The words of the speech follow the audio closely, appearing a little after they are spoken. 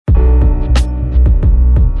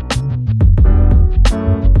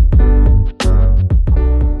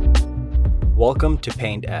Welcome to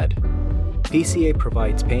Paint Ed. PCA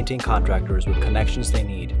provides painting contractors with connections they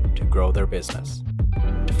need to grow their business.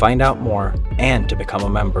 To find out more and to become a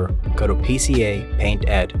member, go to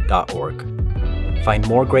pcapainted.org. Find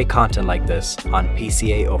more great content like this on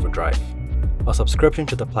PCA Overdrive. A subscription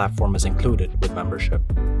to the platform is included with membership.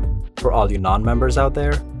 For all you non-members out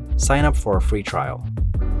there, sign up for a free trial.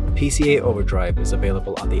 PCA Overdrive is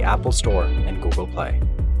available on the Apple Store and Google Play.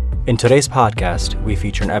 In today's podcast, we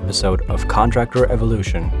feature an episode of Contractor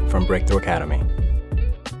Evolution from Breakthrough Academy.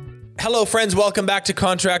 Hello, friends. Welcome back to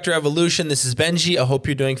Contractor Evolution. This is Benji. I hope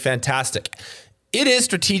you're doing fantastic. It is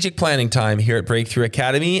strategic planning time here at Breakthrough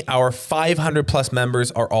Academy. Our 500 plus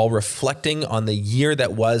members are all reflecting on the year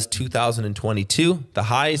that was 2022, the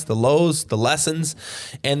highs, the lows, the lessons,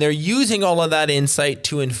 and they're using all of that insight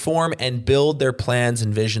to inform and build their plans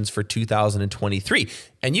and visions for 2023.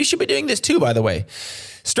 And you should be doing this too, by the way.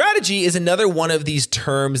 Strategy is another one of these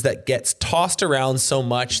terms that gets tossed around so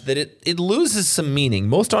much that it loses some meaning.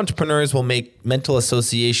 Most entrepreneurs will make mental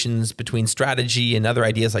associations between strategy and other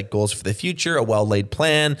ideas like goals for the future, a well-laid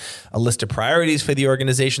plan, a list of priorities for the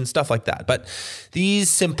organization, stuff like that. But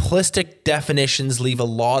these simplistic definitions leave a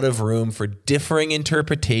lot of room for differing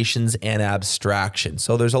interpretations and abstraction.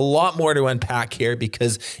 So there's a lot more to unpack here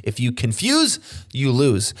because if you confuse, you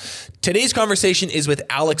lose. Today's conversation is with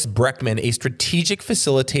Alex Breckman, a strategic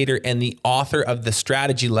facilitator and the author of The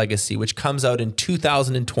Strategy Legacy, which comes out in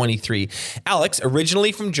 2023. Alex,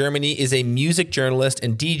 originally from Germany, is a music journalist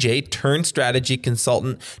and DJ turned strategy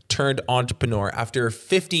consultant turned entrepreneur. After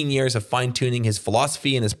 15 years of fine-tuning his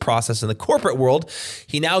philosophy and his process in the corporate world,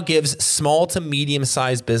 he now gives small to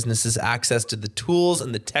medium-sized businesses access to the tools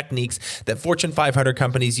and the techniques that Fortune 500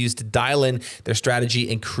 companies use to dial in their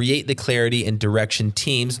strategy and create the clarity and direction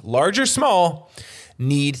teams, large or small,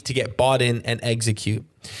 need to get bought in and execute.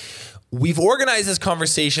 We've organized this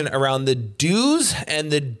conversation around the do's and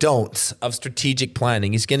the don'ts of strategic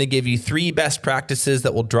planning. He's going to give you 3 best practices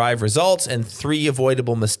that will drive results and 3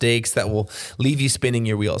 avoidable mistakes that will leave you spinning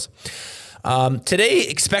your wheels. Today,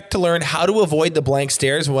 expect to learn how to avoid the blank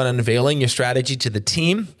stares when unveiling your strategy to the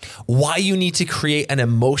team, why you need to create an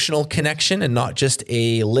emotional connection and not just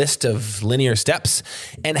a list of linear steps,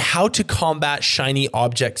 and how to combat shiny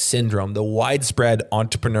object syndrome, the widespread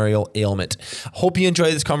entrepreneurial ailment. Hope you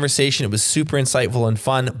enjoyed this conversation. It was super insightful and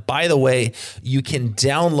fun. By the way, you can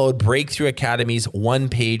download Breakthrough Academy's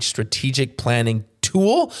one-page strategic planning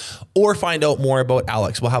tool or find out more about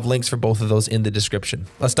Alex. We'll have links for both of those in the description.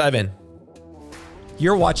 Let's dive in.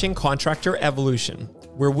 You're watching Contractor Evolution,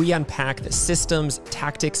 where we unpack the systems,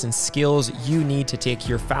 tactics, and skills you need to take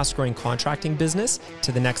your fast-growing contracting business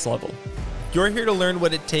to the next level. You're here to learn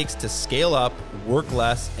what it takes to scale up, work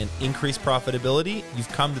less, and increase profitability. You've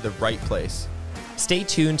come to the right place. Stay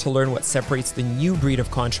tuned to learn what separates the new breed of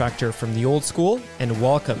contractor from the old school, and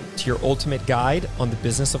welcome to your ultimate guide on the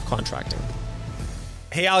business of contracting.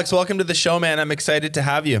 Hey, Alex, welcome to the show, man. I'm excited to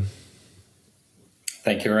have you.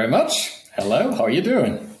 Thank you very much. Hello, how are you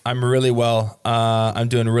doing? I'm really well. I'm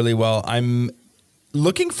doing really well. I'm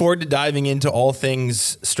looking forward to diving into all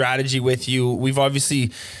things strategy with you. We've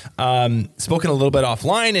obviously spoken a little bit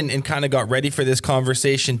offline and kind of got ready for this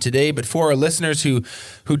conversation today. But for our listeners who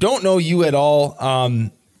don't know you at all,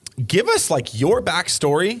 give us like your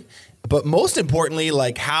backstory, but most importantly,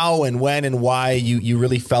 like how and when and why you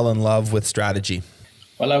really fell in love with strategy.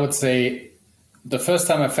 Well, I would say the first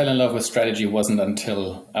time I fell in love with strategy wasn't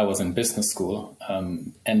until I was in business school.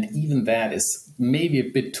 And even that is maybe a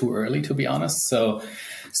bit too early, to be honest. So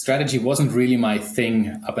strategy wasn't really my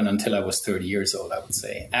thing up and until I was 30 years old, I would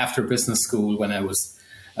say. After business school, when I was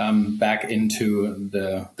back into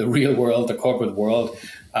the real world, the corporate world,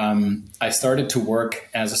 I started to work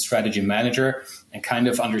as a strategy manager and kind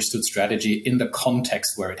of understood strategy in the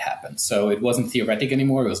context where it happened. So it wasn't theoretic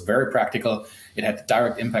anymore. It was very practical. It had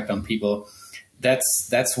direct impact on people.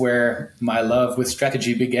 That's where my love with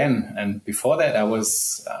strategy began. And before that, I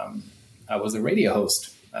was a radio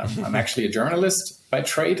host. I'm actually a journalist by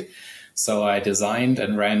trade. So I designed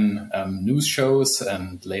and ran news shows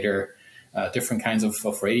and later different kinds of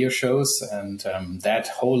radio shows. And that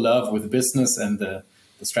whole love with business and the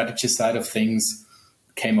strategy side of things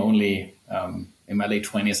came only in my late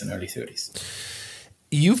 20s and early 30s.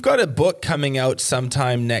 You've got a book coming out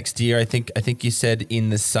sometime next year. I think you said in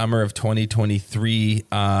the summer of 2023.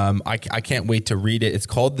 I can't wait to read it. It's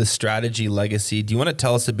called The Strategy Legacy. Do you want to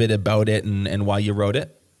tell us a bit about it and why you wrote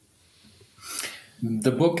it?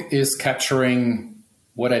 The book is capturing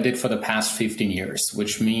what I did for the past 15 years,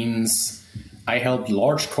 which means I helped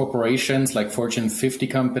large corporations like Fortune 50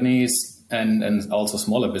 companies and also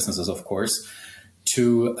smaller businesses, of course,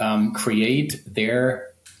 to create their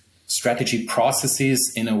strategy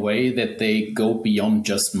processes in a way that they go beyond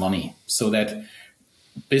just money, so that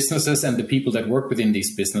businesses and the people that work within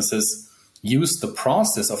these businesses use the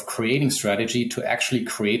process of creating strategy to actually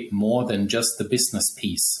create more than just the business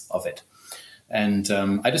piece of it. And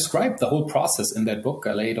I described the whole process in that book.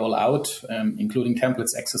 I lay it all out, including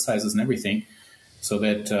templates, exercises, and everything, so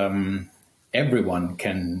that everyone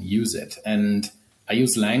can use it. And I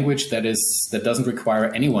use language that doesn't require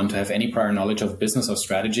anyone to have any prior knowledge of business or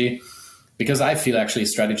strategy, because I feel actually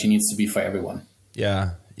strategy needs to be for everyone.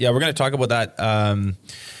 Yeah. We're going to talk about that.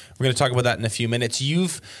 We're going to talk about that in a few minutes.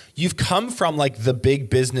 You've come from like the big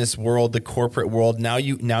business world, the corporate world. Now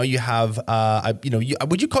you have,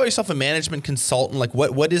 would you call yourself a management consultant? Like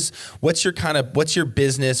what's your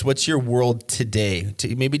business? What's your world today?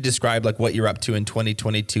 To maybe describe like what you're up to in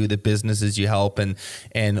 2022, the businesses you help, and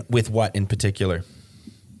with what in particular.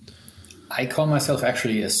 I call myself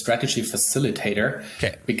actually a strategy facilitator,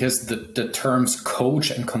 because the terms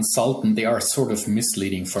coach and consultant, they are sort of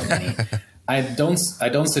misleading for many. I don't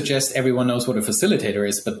suggest everyone knows what a facilitator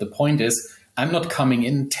is, but the point is, I'm not coming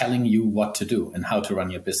in telling you what to do and how to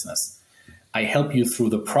run your business. I help you through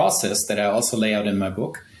the process that I also lay out in my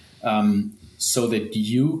book, so that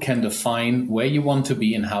you can define where you want to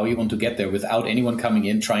be and how you want to get there without anyone coming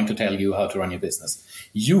in trying to tell you how to run your business.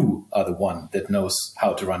 You are the one that knows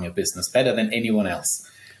how to run your business better than anyone else.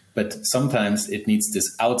 But sometimes it needs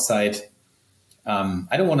this outside,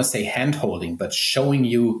 I don't want to say hand-holding, but showing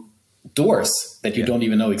you doors that you don't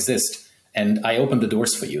even know exist. And I open the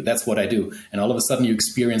doors for you. That's what I do. And all of a sudden you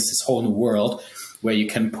experience this whole new world where you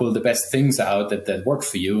can pull the best things out that work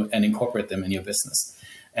for you and incorporate them in your business.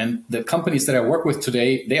 And the companies that I work with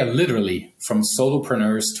today, they are literally from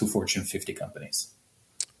solopreneurs to Fortune 50 companies.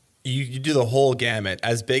 You do the whole gamut,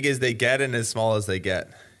 as big as they get and as small as they get.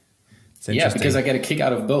 Yeah, because I get a kick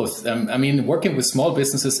out of both. Working with small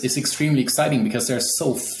businesses is extremely exciting because they're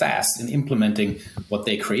so fast in implementing what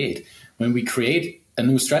they create. When we create a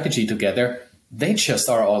new strategy together, they just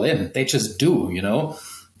are all in. They just do,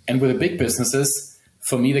 And with the big businesses,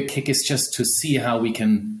 for me, the kick is just to see how we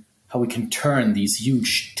can turn these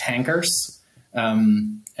huge tankers. I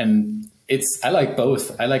like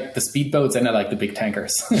both. I like the speedboats and I like the big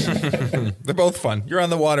tankers. They're both fun. You're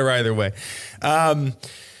on the water either way.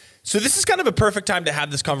 So this is kind of a perfect time to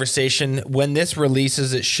have this conversation. When this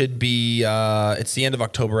releases, it should be, it's the end of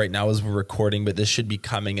October right now as we're recording, but this should be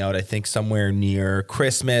coming out, I think, somewhere near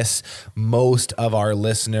Christmas. Most of our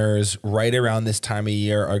listeners right around this time of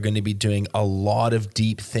year are going to be doing a lot of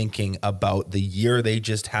deep thinking about the year they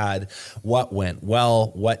just had, what went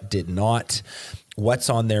well, what did not, what's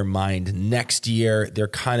on their mind next year. They're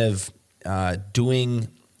kind of doing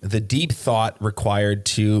the deep thought required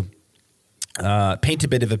to paint a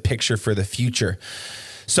bit of a picture for the future.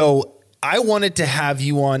 So I wanted to have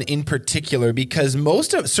you on in particular because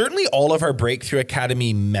certainly all of our Breakthrough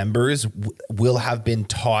Academy members will have been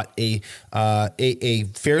taught a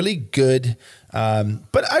fairly good,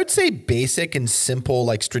 but I would say basic and simple,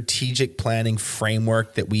 like strategic planning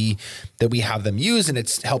framework that we have them use, and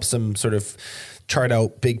it helps them sort of chart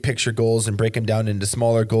out big picture goals and break them down into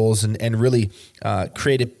smaller goals and really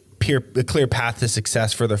create a clear path to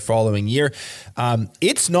success for the following year.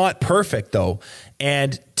 It's not perfect though.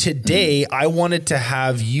 And today I wanted to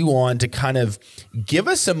have you on to kind of give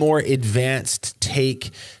us a more advanced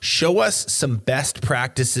take, show us some best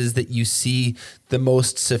practices that you see the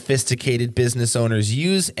most sophisticated business owners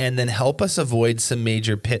use, and then help us avoid some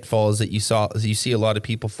major pitfalls that you see a lot of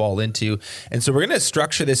people fall into. And so we're going to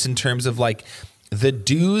structure this in terms of like the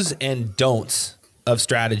do's and don'ts of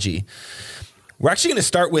strategy. We're actually going to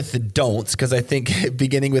start with the don'ts because I think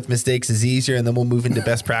beginning with mistakes is easier, and then we'll move into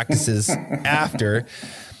best practices after.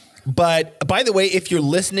 But by the way, if you're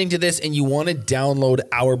listening to this and you want to download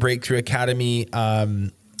our Breakthrough Academy,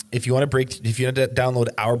 if you want to download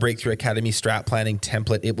our Breakthrough Academy strat planning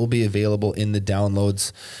template, it will be available in the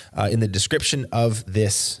downloads in the description of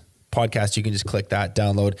this podcast. You can just click that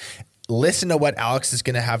download. Listen to what Alex is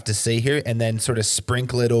going to have to say here, and then sort of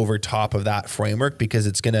sprinkle it over top of that framework because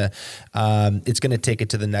it's going to take it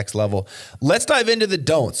to the next level. Let's dive into the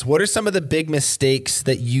don'ts. What are some of the big mistakes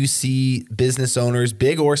that you see business owners,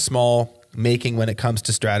 big or small, making when it comes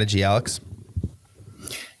to strategy, Alex?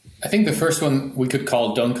 I think the first one we could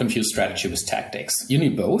call don't confuse strategy with tactics. You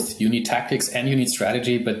need both. You need tactics and you need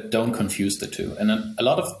strategy, but don't confuse the two. And a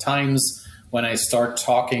lot of times when I start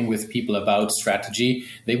talking with people about strategy,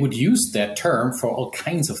 they would use that term for all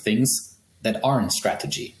kinds of things that aren't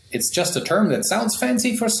strategy. It's just a term that sounds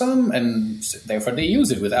fancy for some, and therefore they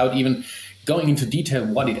use it without even going into detail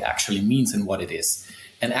what it actually means and what it is.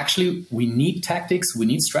 And actually, we need tactics, we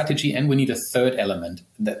need strategy, and we need a third element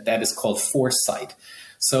that is called foresight.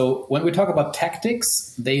 So when we talk about tactics,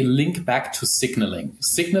 they link back to signaling.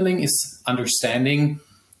 Signaling is understanding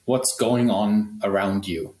what's going on around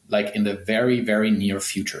you, like in the very, very near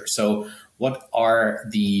future. So what are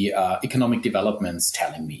the economic developments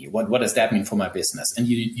telling me? What does that mean for my business? And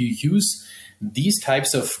you use these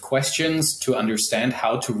types of questions to understand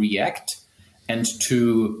how to react and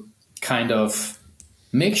to kind of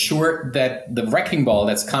make sure that the wrecking ball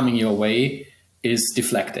that's coming your way is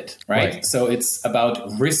deflected, right? So it's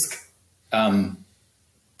about risk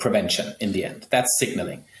prevention in the end. That's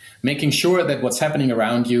signaling, making sure that what's happening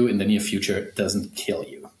around you in the near future doesn't kill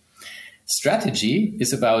you. Strategy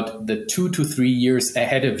is about the 2 to 3 years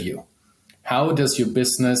ahead of you. How does your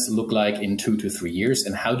business look like in 2 to 3 years,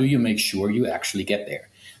 and how do you make sure you actually get there?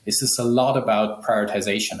 This is a lot about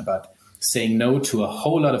prioritization, about saying no to a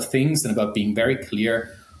whole lot of things, and about being very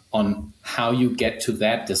clear on how you get to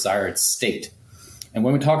that desired state. And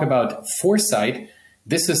when we talk about foresight,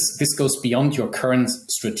 this goes beyond your current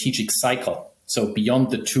strategic cycle. So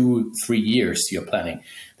beyond the 2-3 years you're planning.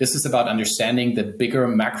 This is about understanding the bigger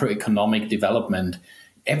macroeconomic development.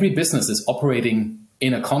 Every business is operating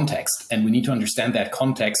in a context, and we need to understand that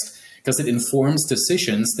context because it informs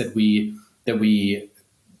decisions that we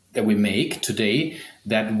make today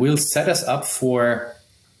that will set us up for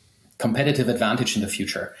competitive advantage in the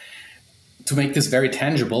future. To make this very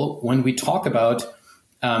tangible, when we talk about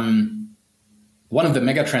one of the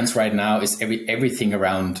megatrends right now is everything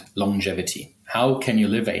around longevity. How can you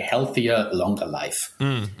live a healthier, longer life?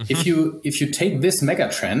 If you take this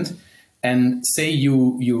megatrend and say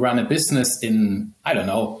you run a business in, I don't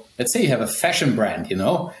know, let's say you have a fashion brand,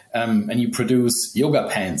 and you produce yoga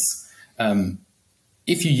pants.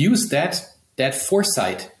 If you use that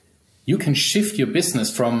foresight, you can shift your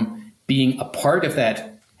business from being a part of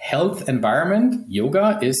that health environment.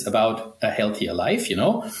 Yoga is about a healthier life,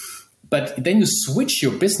 but then you switch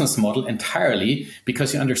your business model entirely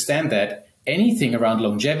because you understand that anything around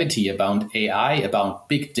longevity, about AI, about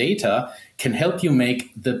big data can help you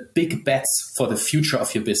make the big bets for the future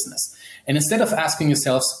of your business. And instead of asking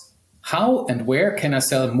yourselves, how and where can I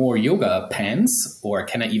sell more yoga pants, or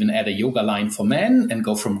can I even add a yoga line for men and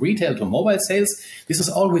go from retail to mobile sales? This is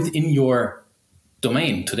all within your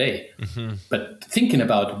domain today. But thinking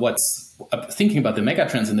about the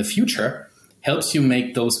megatrends in the future helps you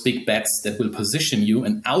make those big bets that will position you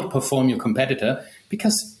and outperform your competitor,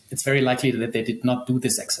 because it's very likely that they did not do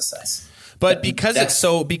this exercise. But because it's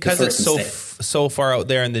so far out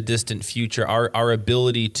there in the distant future, our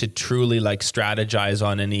ability to truly strategize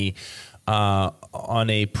on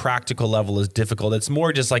a practical level is difficult. It's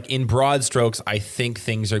more just like in broad strokes, I think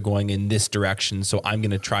things are going in this direction, so I'm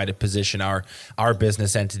going to try to position our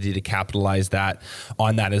business entity to capitalize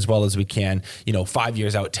on that as well as we can, 5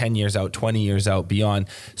 years out, 10 years out, 20 years out, beyond.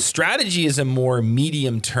 Strategy is a more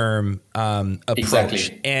medium term approach.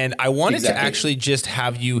 Exactly. And I wanted to actually just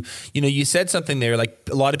have you said something there, like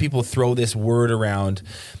a lot of people throw this word around.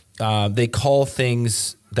 They call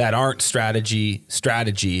things that aren't strategy.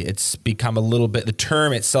 It's become a little bit, the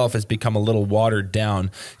term itself has become a little watered down.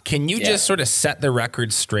 Can you just sort of set the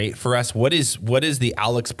record straight for us? What is the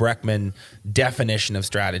Alex Breckman definition of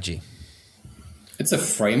strategy? It's a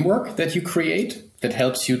framework that you create that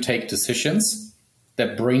helps you take decisions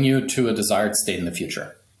that bring you to a desired state in the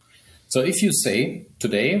future. So if you say,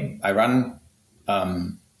 today I run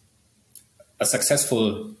a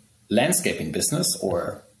successful landscaping business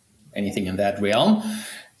or anything in that realm,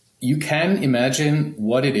 you can imagine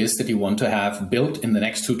what it is that you want to have built in the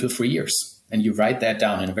next 2 to 3 years. And you write that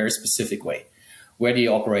down in a very specific way. Where do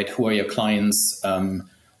you operate? Who are your clients?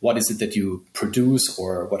 What is it that you produce,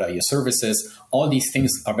 or what are your services? All these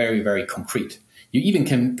things are very, very concrete. You even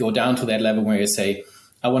can go down to that level where you say,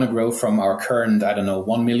 I want to grow from our current,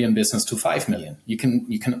 1 million business to 5 million. You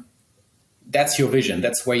can, that's your vision.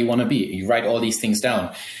 That's where you want to be. You write all these things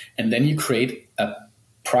down, and then you create a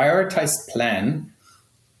prioritized plan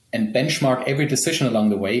and benchmark every decision along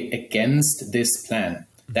the way against this plan.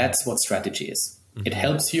 That's what strategy is. Mm-hmm. It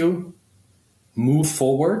helps you move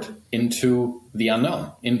forward into the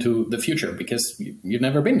unknown, into the future, because you've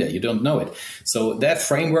never been there. You don't know it. So that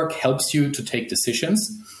framework helps you to take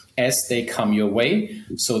decisions as they come your way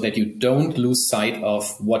so that you don't lose sight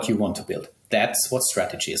of what you want to build. That's what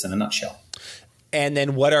strategy is in a nutshell. And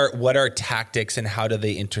then what are tactics, and how do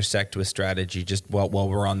they intersect with strategy? Just while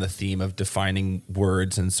we're on the theme of defining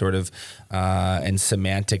words and sort of and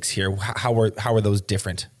semantics here, how are those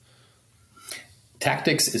different?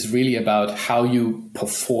 Tactics is really about how you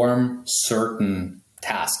perform certain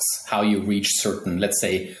tasks, how you reach certain, let's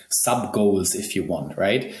say, sub goals if you want,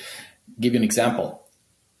 right? Give you an example.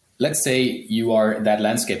 Let's say you are that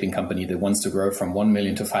landscaping company that wants to grow from 1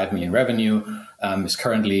 million to 5 million revenue, is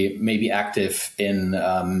currently maybe active in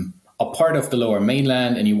a part of the Lower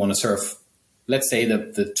Mainland, and you want to serve, let's say,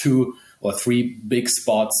 the 2 or 3 big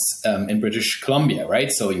spots in British Columbia,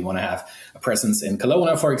 right? So you want to have a presence in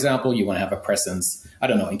Kelowna, for example. You want to have a presence, I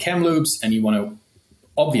don't know, in Kamloops, and you want to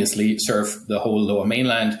obviously serve the whole Lower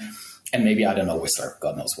Mainland, and maybe, I don't know, Whistler,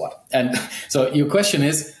 God knows what. And so your question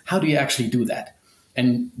is, how do you actually do that?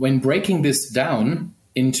 And when breaking this down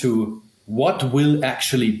into what will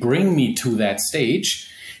actually bring me to that stage,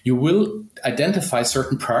 you will identify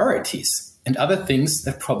certain priorities and other things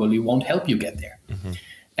that probably won't help you get there. Mm-hmm.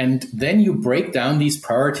 And then you break down these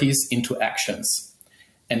priorities into actions.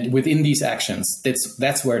 And within these actions,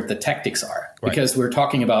 that's where the tactics are. Right. Because we're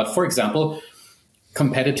talking about, for example,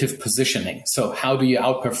 competitive positioning. So how do you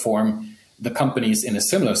outperform the companies in a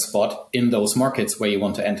similar spot in those markets where you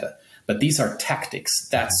want to enter? But these are tactics.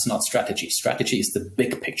 That's not strategy. Strategy is the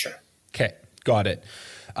big picture. Okay, got it.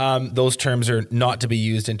 Those terms are not to be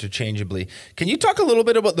used interchangeably. Can you talk a little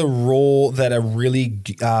bit about the role that a really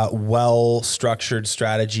well-structured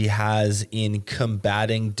strategy has in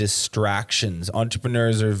combating distractions?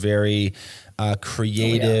 Entrepreneurs are very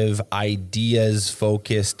creative,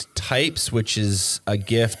 ideas-focused types, which is a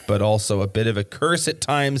gift, but also a bit of a curse at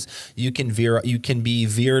times. You can be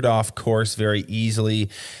veered off course very easily.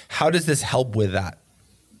 How does this help with that?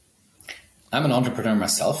 I'm an entrepreneur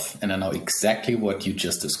myself, and I know exactly what you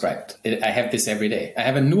just described. I have this every day. I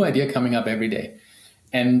have a new idea coming up every day.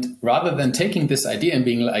 And rather than taking this idea and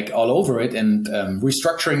being like all over it and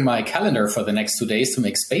restructuring my calendar for the next 2 days to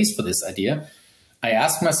make space for this idea, I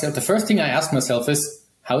ask myself, the first thing I ask myself is,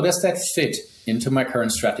 how does that fit into my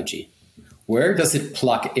current strategy? Where does it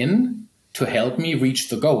plug in to help me reach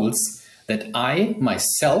the goals that I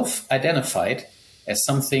myself identified as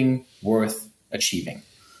something worth achieving?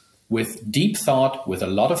 With deep thought, with a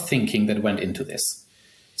lot of thinking that went into this.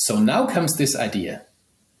 So now comes this idea.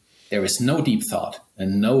 There is no deep thought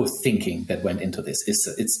and no thinking that went into this.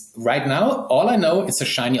 It's right now, all I know is a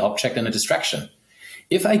shiny object and a distraction.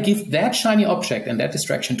 If I give that shiny object and that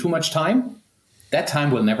distraction too much time, that time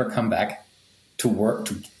will never come back to work,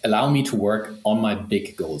 to allow me to work on my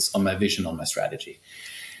big goals, on my vision, on my strategy.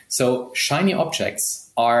 So shiny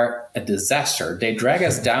objects are a disaster. They drag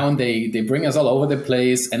us down. They bring us all over the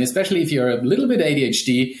place. And especially if you're a little bit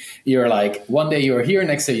ADHD, you're like, one day you're here,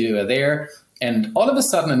 next day you are there. And all of a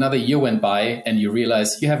sudden another year went by and you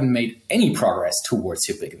realize you haven't made any progress towards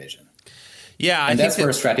your big vision. Yeah, and that's where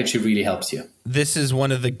a strategy really helps you. This is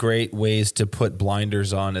one of the great ways to put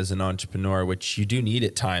blinders on as an entrepreneur, which you do need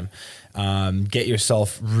at time. Get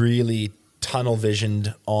yourself really tunnel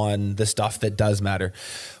visioned on the stuff that does matter.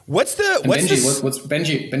 What's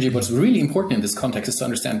Benji, what's really important in this context is to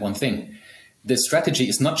understand one thing. The strategy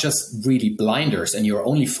is not just really blinders and you're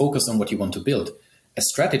only focused on what you want to build. A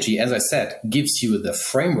strategy, as I said, gives you the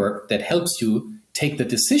framework that helps you take the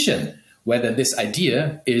decision whether this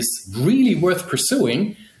idea is really worth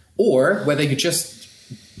pursuing or whether you just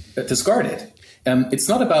discard it. It's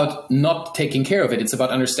not about not taking care of it. It's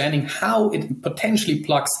about understanding how it potentially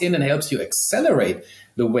plugs in and helps you accelerate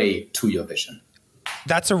the way to your vision.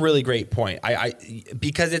 That's a really great point.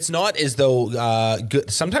 Because it's not as though good.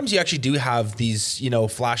 Sometimes you actually do have these,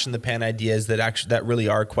 flash in the pan ideas that really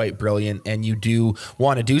are quite brilliant, and you do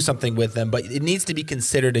want to do something with them, but it needs to be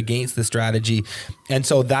considered against the strategy. And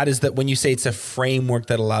so that is that when you say it's a framework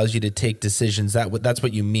that allows you to take decisions, that's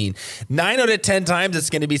what you mean. 9 out of 10 times, it's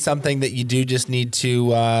going to be something that you do just need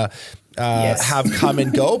to have come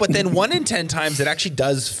and go. But then 1 in 10 times, it actually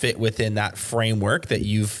does fit within that framework that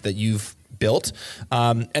you've built,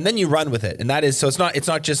 and then you run with it. And that is, so it's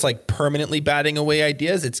not just like permanently batting away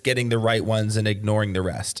ideas, it's getting the right ones and ignoring the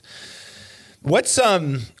rest. What's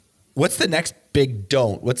the next big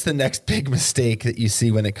don't? What's the next big mistake that you see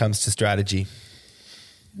when it comes to strategy?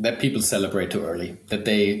 That people celebrate too early, that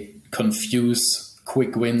they confuse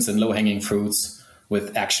quick wins and low-hanging fruits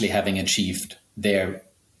with actually having achieved their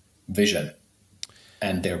vision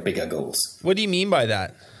and their bigger goals. What do you mean by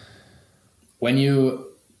that? When you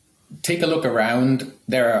take a look around,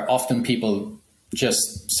 there are often people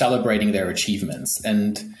just celebrating their achievements.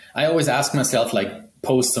 And I always ask myself, like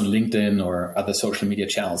posts on LinkedIn or other social media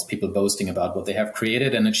channels, people boasting about what they have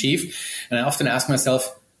created and achieved. And I often ask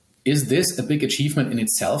myself, is this a big achievement in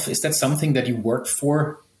itself? Is that something that you worked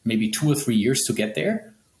for maybe 2 or 3 years to get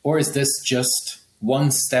there? Or is this just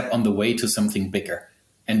one step on the way to something bigger?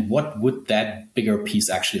 And what would that bigger piece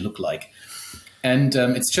actually look like? And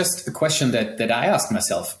it's just a question that I ask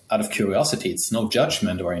myself out of curiosity. It's no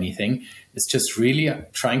judgment or anything. It's just really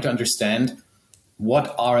trying to understand,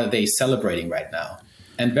 what are they celebrating right now?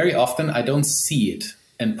 And very often I don't see it.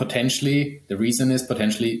 And potentially the reason is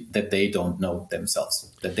potentially that they don't know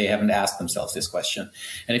themselves, that they haven't asked themselves this question.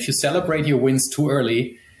 And if you celebrate your wins too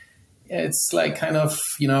early, it's like kind of,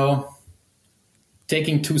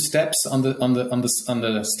 taking 2 steps on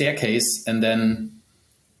the staircase, and then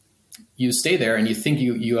you stay there and you think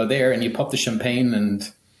you are there, and you pop the champagne,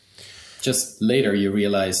 and just later you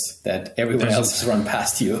realize that everyone else has run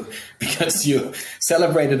past you because you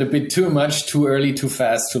celebrated a bit too much, too early, too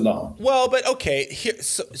fast, too long. Well, but okay,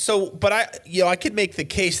 but I could make the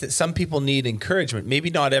case that some people need encouragement.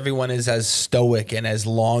 Maybe not everyone is as stoic and as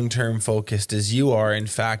long-term focused as you are. In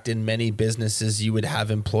fact, in many businesses, you would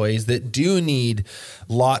have employees that do need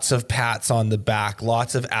lots of pats on the back,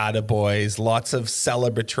 lots of attaboys, lots of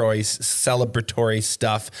celebratory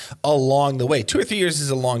stuff along the way. 2 or 3 years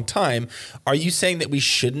is a long time. Are you saying that we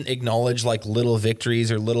shouldn't acknowledge like little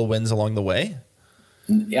victories or little wins along the way?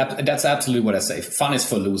 Yeah, that's absolutely what I say. Fun is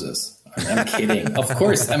for losers. I'm kidding. Of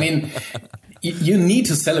course. I mean, you need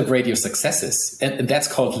to celebrate your successes, and that's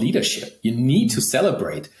called leadership. You need to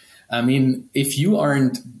celebrate. I mean, if you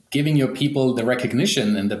aren't giving your people the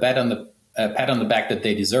recognition and the pat on the back that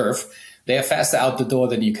they deserve, they are faster out the door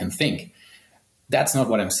than you can think. That's not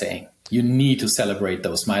what I'm saying. You need to celebrate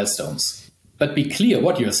those milestones. But be clear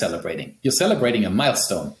what you're celebrating. You're celebrating a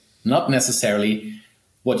milestone, not necessarily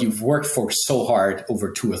what you've worked for so hard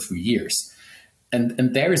over 2 or 3 years.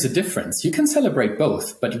 And there is a difference. You can celebrate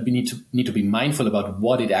both, but you need to be mindful about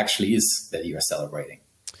what it actually is that you're celebrating.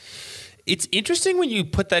 It's interesting when you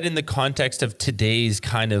put that in the context of today's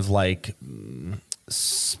kind of like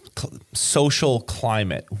social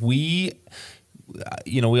climate. We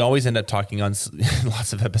always end up talking on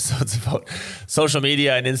lots of episodes about social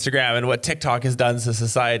media and Instagram and what TikTok has done to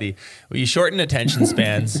society. When you shorten attention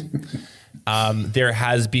spans, there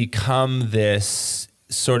has become this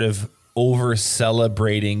sort of over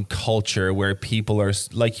celebrating culture where people are,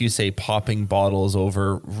 like you say, popping bottles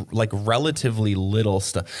over like relatively little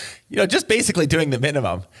stuff, just basically doing the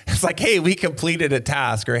minimum. It's like, hey, we completed a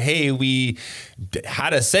task, or hey, we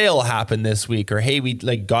had a sale happen this week, or hey, we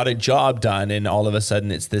like got a job done. And all of a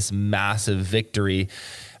sudden it's this massive victory.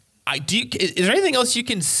 Is there anything else you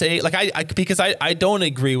can say? Like because I don't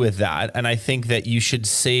agree with that. And I think that you should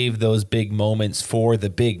save those big moments for the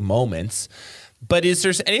big moments. But is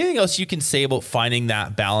there anything else you can say about finding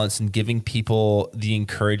that balance and giving people the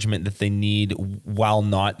encouragement that they need while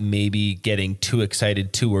not maybe getting too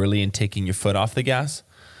excited too early and taking your foot off the gas?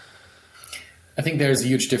 I think there's a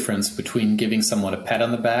huge difference between giving someone a pat on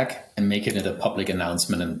the back and making it a public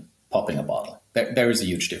announcement and popping a bottle. There is a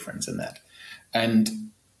huge difference in that. And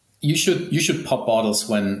you should pop bottles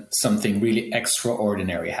when something really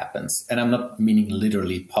extraordinary happens. And I'm not meaning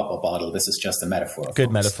literally pop a bottle. This is just a metaphor.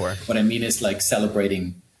 Good metaphor. What I mean is like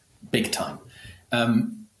celebrating big time.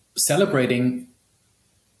 Celebrating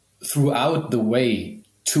throughout the way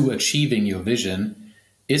to achieving your vision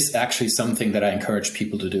is actually something that I encourage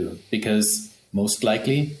people to do, because most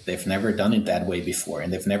likely they've never done it that way before,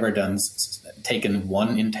 and they've never taken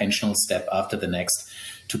one intentional step after the next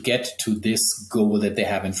to get to this goal that they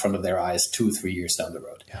have in front of their eyes 2 or 3 years down the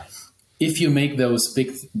road. Yeah. If you make those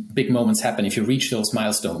big moments happen, if you reach those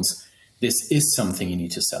milestones, this is something you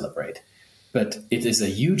need to celebrate. But it is a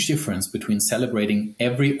huge difference between celebrating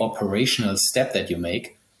every operational step that you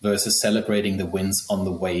make versus celebrating the wins on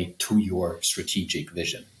the way to your strategic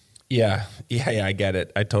vision. Yeah, I get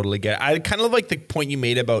it. I totally get it. I kind of like the point you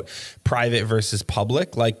made about private versus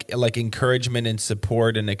public, like encouragement and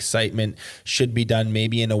support and excitement should be done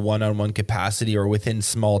maybe in a one-on-one capacity or within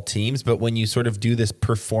small teams. But when you sort of do this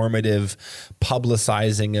performative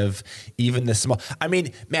publicizing of even the small, I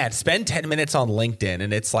mean, man, spend 10 minutes on LinkedIn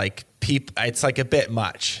and it's like it's like a bit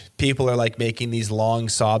much. People are like making these long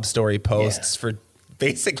sob story posts for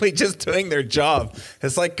basically just doing their job.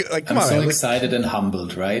 It's like come on. I'm so excited and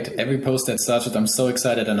humbled, right? Every post that starts with, I'm so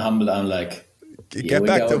excited and humbled. I'm like, get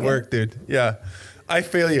back to work, dude. Yeah, I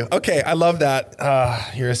feel you. Okay, I love that.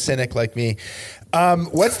 You're a cynic like me.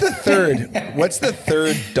 What's the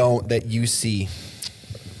third don't that you see?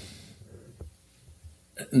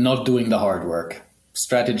 Not doing the hard work.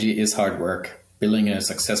 Strategy is hard work. Building a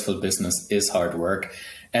successful business is hard work.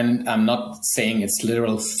 And I'm not saying it's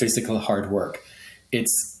literal physical hard work.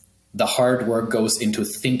 It's the hard work goes into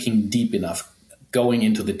thinking deep enough, going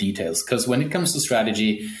into the details. Because when it comes to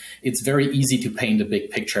strategy, it's very easy to paint a big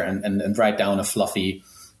picture and write down a fluffy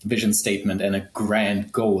vision statement and a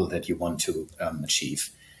grand goal that you want to achieve.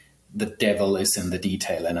 the devil is in the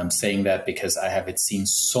detail. And I'm saying that because I have it seen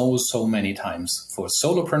so many times for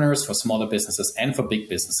solopreneurs, for smaller businesses, and for big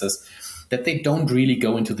businesses, that they don't really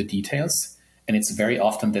go into the details. And it's very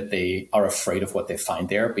often that they are afraid of what they find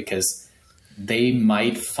there, because they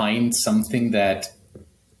might find something that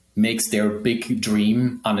makes their big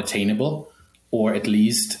dream unattainable, or at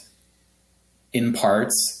least in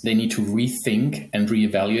parts, they need to rethink and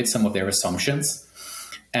reevaluate some of their assumptions.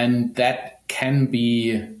 And that can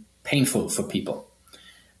be painful for people.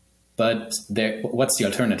 But what's the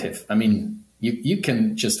alternative? I mean, you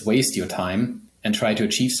can just waste your time and try to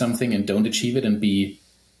achieve something and don't achieve it and be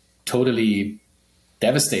totally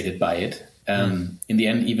devastated by it. In the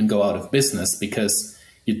end, even go out of business because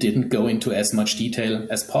you didn't go into as much detail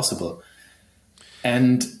as possible.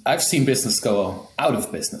 And I've seen business go out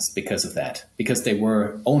of business because of that, because they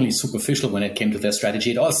were only superficial when it came to their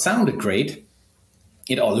strategy. It all sounded great.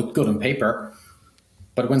 It all looked good on paper.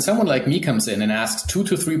 But when someone like me comes in and asks 2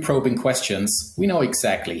 to 3 probing questions, we know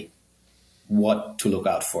exactly what to look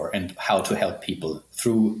out for and how to help people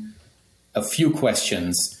through a few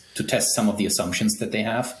questions to test some of the assumptions that they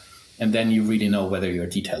have. And then you really know whether you're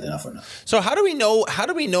detailed enough or not. So how do we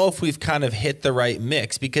know if we've kind of hit the right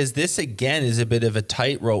mix? Because this, again, is a bit of a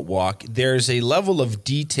tightrope walk. There's a level of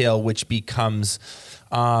detail which becomes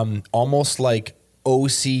almost like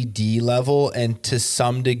OCD level, and to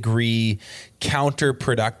some degree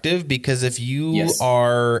counterproductive, because if you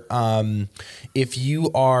are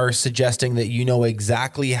suggesting that you know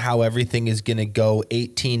exactly how everything is going to go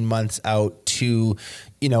 18 months out to,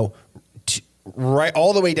 right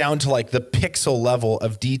all the way down to like the pixel level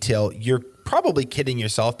of detail, you're probably kidding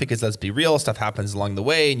yourself, because let's be real, stuff happens along the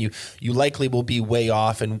way, and you likely will be way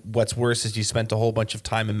off. And what's worse is you spent a whole bunch of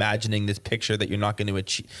time imagining this picture that you're not going to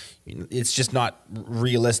achieve. It's just not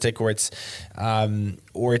realistic, or it's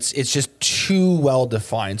just too well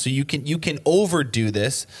defined. So you can overdo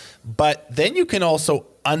this, but then you can also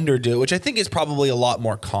underdo it, which I think is probably a lot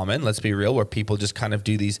more common. Let's be real, where people just kind of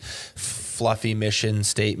do these fluffy mission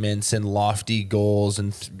statements and lofty goals,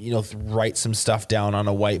 and write some stuff down on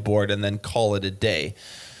a whiteboard and then call it a day.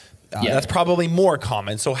 That's probably more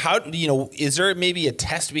common. So how is there maybe a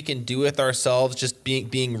test we can do with ourselves, just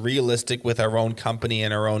being realistic with our own company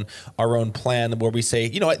and our own plan, where we say,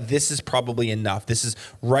 you know what, this is probably enough. This is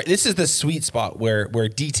right. This is the sweet spot where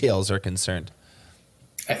details are concerned.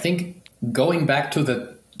 I think going back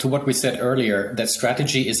to what we said earlier, that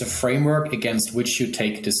strategy is a framework against which you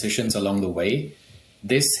take decisions along the way.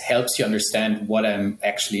 This helps you understand what I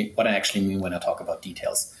actually mean when I talk about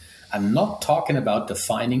details. I'm not talking about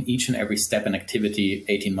defining each and every step and activity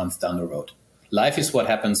 18 months down the road. Life is what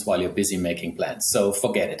happens while you're busy making plans. So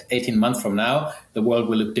forget it. 18 months from now, the world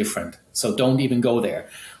will look different. So don't even go there.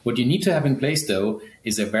 What you need to have in place, though,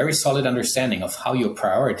 is a very solid understanding of how your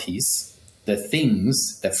priorities, the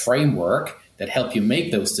things, the framework that help you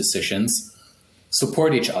make those decisions,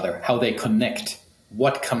 support each other, how they connect,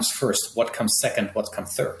 what comes first, what comes second, what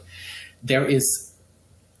comes third. There is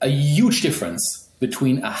a huge difference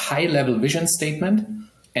between a high-level vision statement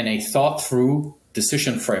and a thought-through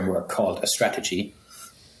decision framework called a strategy.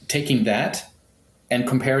 Taking that and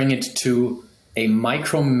comparing it to a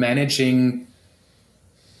micromanaging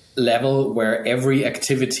level where every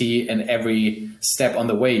activity and every step on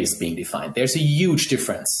the way is being defined. There's a huge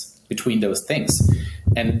difference between those things.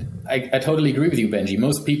 And I totally agree with you, Benji.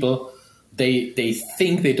 Most people, they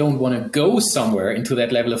think they don't want to go somewhere into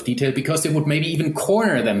that level of detail because they would maybe even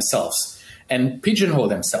corner themselves and pigeonhole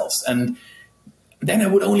themselves. And then I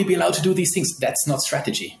would only be allowed to do these things. That's not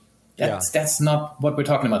strategy. That's not what we're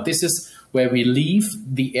talking about. This is where we leave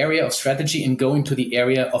the area of strategy and go into the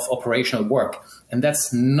area of operational work. And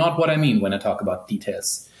that's not what I mean when I talk about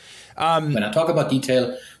details. When I talk about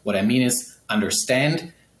detail, what I mean is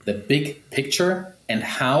understand the big picture and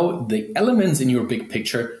how the elements in your big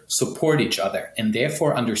picture support each other, and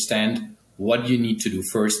therefore understand what you need to do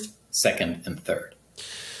first, second, and third.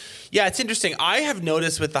 Yeah, it's interesting. I have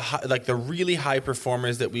noticed with the really high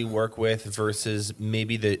performers that we work with versus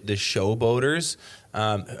maybe the showboaters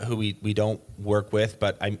who we don't work with,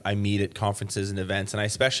 but I meet at conferences and events. And I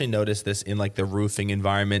especially notice this in like the roofing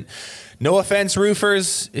environment. No offense,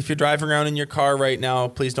 roofers. If you're driving around in your car right now,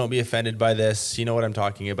 please don't be offended by this. You know what I'm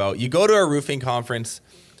talking about. You go to a roofing conference.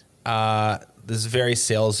 This is very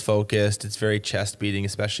sales focused. It's very chest beating,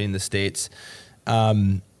 especially in the States.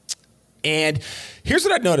 And here's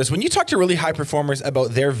what I've noticed. When you talk to really high performers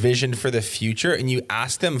about their vision for the future and you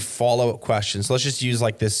ask them follow-up questions, so let's just use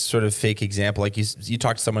like this sort of fake example. Like you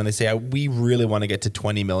talk to someone and they say, we really want to get to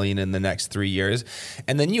 20 million in the next 3 years.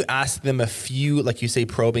 And then you ask them a few, like you say,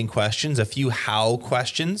 probing questions, a few how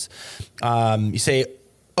questions. You say,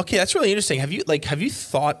 Okay, that's really interesting. Have you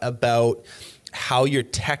thought about how your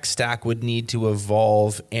tech stack would need to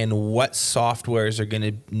evolve and what softwares are going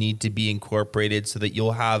to need to be incorporated so that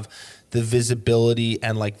you'll have the visibility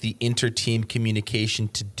and like the inter-team communication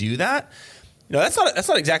to do that? That's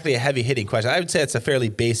not exactly a heavy hitting question. I would say it's a fairly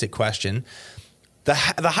basic question. The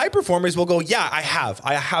high performers will go, yeah, I have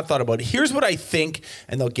thought about it. Here's what I think,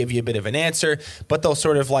 and they'll give you a bit of an answer, but they'll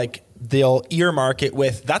sort of like, they'll earmark it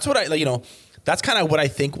with, that's what that's kind of what I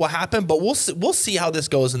think will happen, but we'll see how this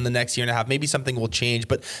goes in the next year and a half. Maybe something will change,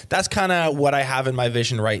 but that's kind of what I have in my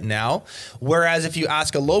vision right now. Whereas if you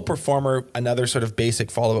ask a low performer, another sort of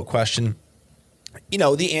basic follow-up question,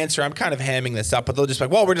 the answer, I'm kind of hamming this up, but they'll just be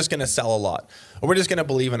like, well, we're just going to sell a lot, or we're just going to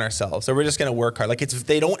believe in ourselves, or we're just going to work hard. Like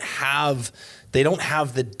they don't have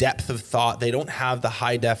the depth of thought. They don't have the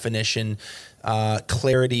high definition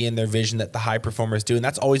clarity in their vision that the high performers do. And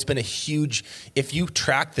that's always been a huge, if you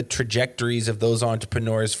track the trajectories of those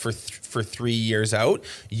entrepreneurs for 3 years out,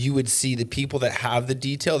 you would see the people that have the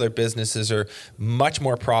detail, their businesses are much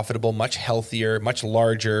more profitable, much healthier, much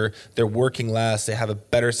larger. They're working less. They have a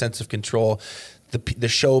better sense of control. The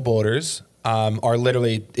showboaters are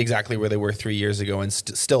literally exactly where they were 3 years ago and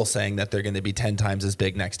still saying that they're going to be 10 times as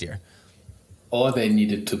big next year. Or they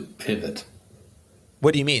needed to pivot.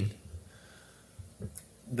 What do you mean?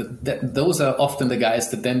 Those are often the guys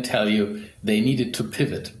that then tell you they needed to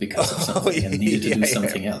pivot because of something and needed to do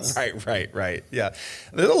something else. Right. Yeah.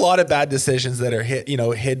 There's a lot of bad decisions that are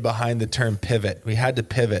hid behind the term pivot. We had to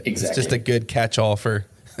pivot. Exactly. It's just a good catch-all for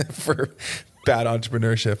bad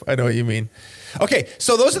entrepreneurship. I know what you mean. Okay,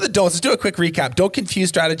 so those are the don'ts. Let's do a quick recap. Don't confuse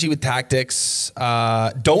strategy with tactics.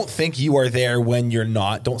 Don't think you are there when you're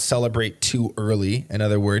not. Don't celebrate too early, in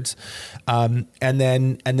other words. And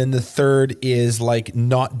then the third is like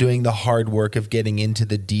not doing the hard work of getting into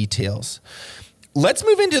the details. Let's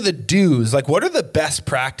move into the do's. Like, what are the best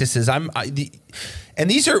practices? And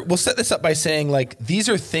these are, we'll set this up by saying like, these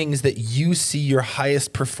are things that you see your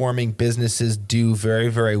highest performing businesses do very,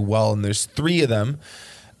 very well. And there's 3 of them.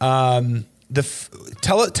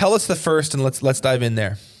 Tell us the first, and let's dive in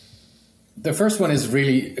there. The first one is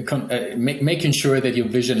really making sure that your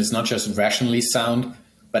vision is not just rationally sound,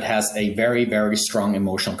 but has a very, very strong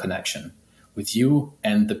emotional connection with you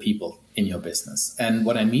and the people in your business. And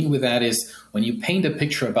what I mean with that is when you paint a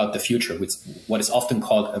picture about the future, which what is often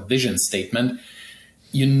called a vision statement,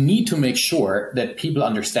 you need to make sure that people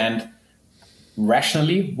understand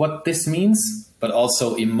rationally what this means, but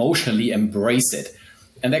also emotionally embrace it.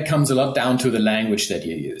 And that comes a lot down to the language that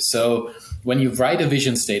you use. So when you write a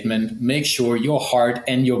vision statement, make sure your heart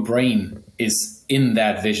and your brain is in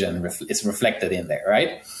that vision, is reflected in there,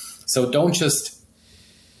 right? So don't just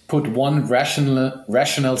put one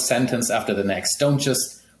rational sentence after the next. Don't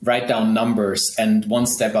just write down numbers and one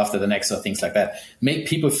step after the next or things like that. Make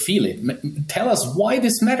people feel it. Tell us why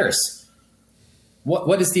this matters.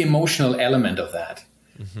 What is the emotional element of that?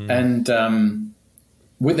 Mm-hmm. And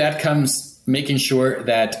with that comes making sure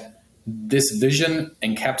that this vision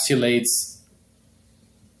encapsulates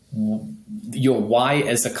your why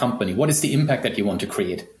as a company. What is the impact that you want to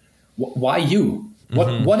create? Why you?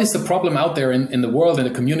 What is the problem out there in the world, in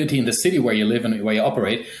the community, in the city where you live and where you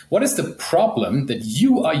operate? What is the problem that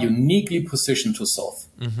you are uniquely positioned to solve?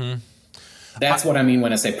 Mm-hmm. That's what I mean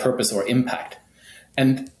when I say purpose or impact.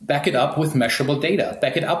 And back it up with measurable data.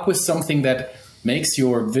 Back it up with something that makes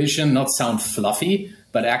your vision not sound fluffy,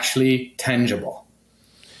 but actually tangible.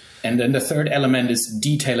 And then the third element is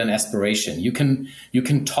detail and aspiration. You can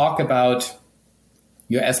talk about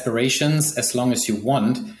your aspirations as long as you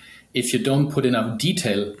want. If you don't put enough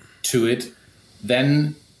detail to it,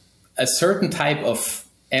 then a certain type of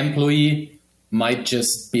employee might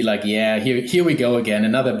just be like, yeah, here we go again,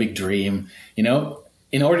 another big dream. You know,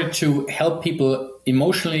 in order to help people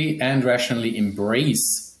emotionally and rationally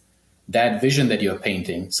embrace that vision that you're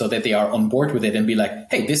painting so that they are on board with it and be like,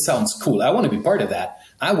 hey, this sounds cool. I want to be part of that.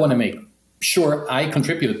 I want to make sure I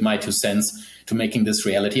contribute my 2 cents to making this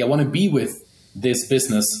reality. I want to be with this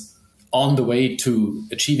business on the way to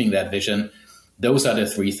achieving that vision. Those are the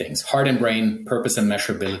 3 things: heart and brain, purpose and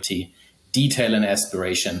measurability, detail and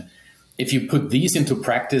aspiration. If you put these into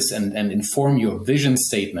practice and inform your vision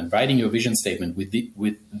statement, writing your vision statement with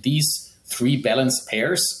these 3 balanced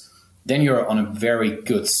pairs, then you're on a very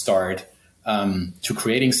good start to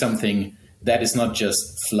creating something that is not just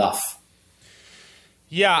fluff.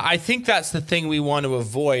 Yeah, I think that's the thing we want to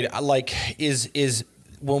avoid. Like, is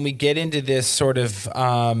when we get into this sort of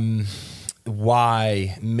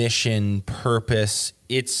why, mission, purpose,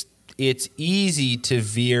 it's easy to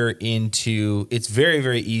veer into. It's very,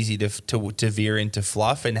 very easy to veer into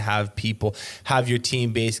fluff and have your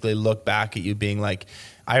team basically look back at you being like,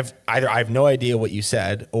 I have no idea what you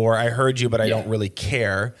said, or I heard you, but I don't really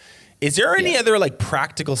care. Is there any other like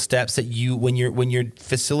practical steps that you, when you're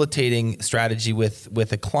facilitating strategy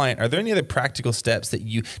with a client, are there any other practical steps that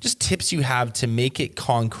you, just tips you have to make it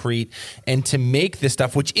concrete and to make this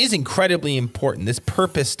stuff, which is incredibly important, this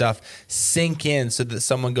purpose stuff, sink in so that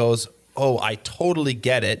someone goes, oh, I totally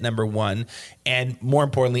get it, number one. And more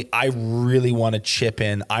importantly, I really want to chip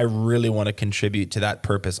in. I really want to contribute to that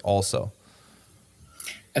purpose also.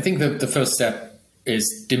 I think the first step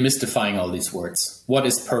is demystifying all these words. What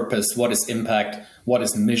is purpose? What is impact? What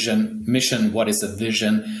is mission? What is a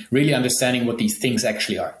vision? Really understanding what these things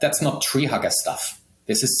actually are. That's not tree hugger stuff.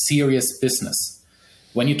 This is serious business.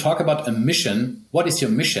 When you talk about a mission, what is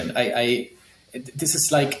your mission? This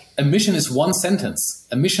is like, a mission is one sentence.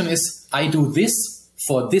 A mission is, I do this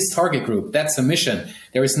for this target group. That's a mission.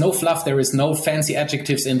 There is no fluff. There is no fancy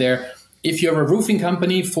adjectives in there. If you're a roofing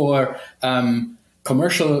company for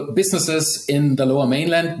commercial businesses in the Lower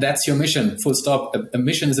Mainland, that's your mission, full stop. A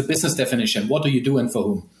mission is a business definition. What do you do and for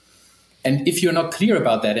whom? And if you're not clear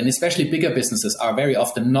about that, and especially bigger businesses are very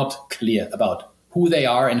often not clear about who they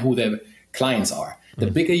are and who their clients are. The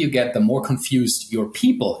bigger you get, the more confused your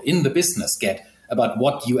people in the business get about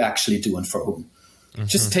what you actually do and for whom.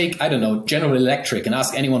 Just take, I don't know, General Electric and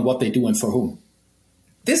ask anyone what they do and for whom.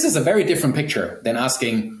 This is a very different picture than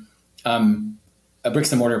asking a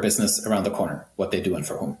bricks and mortar business around the corner, what they do and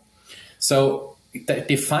for whom. So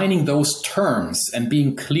defining those terms and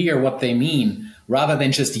being clear what they mean, rather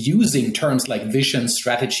than just using terms like vision,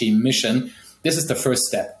 strategy, mission, this is the first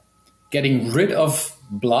step. Getting rid of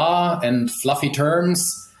blah and fluffy terms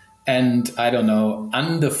and, I don't know,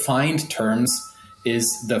 undefined terms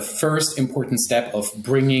is the first important step of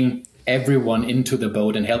bringing everyone into the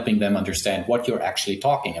boat and helping them understand what you're actually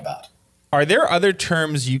talking about. Are there other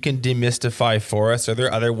terms you can demystify for us? Are there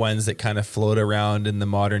other ones that kind of float around in the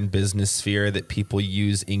modern business sphere that people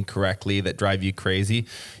use incorrectly that drive you crazy?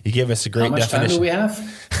 You give us a great definition. How much time do we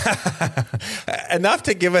have? Enough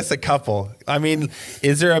to give us a couple. I mean,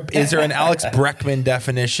 is there an Alex Breckman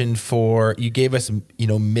definition for, you gave us,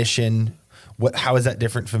 mission. How is that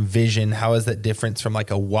different from vision? How is that different from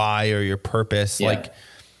like a why or your purpose? Yeah. Like,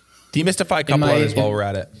 demystify a couple others while we're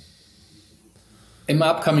at it. In my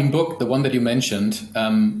upcoming book, the one that you mentioned,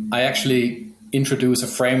 I actually introduce a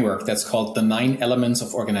framework that's called the 9 elements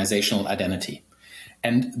of organizational identity.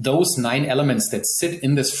 And those 9 elements that sit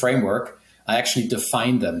in this framework, I actually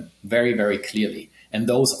define them very, very clearly. And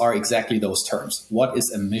those are exactly those terms. What is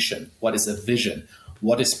a mission? What is a vision?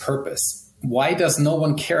 What is purpose? Why does no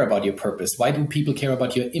one care about your purpose? Why do people care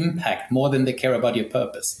about your impact more than they care about your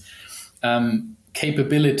purpose?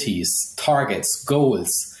 Capabilities, targets,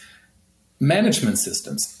 goals, management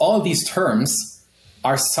systems, all these terms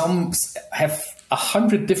have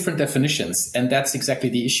 100 different definitions. And that's exactly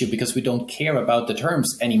the issue, because we don't care about the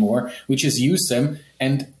terms anymore. We just use them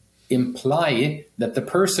and imply that the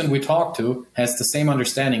person we talk to has the same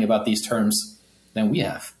understanding about these terms than we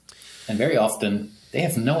have. And very often they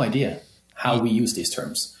have no idea how we use these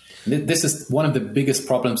terms. This is one of the biggest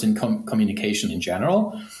problems in communication in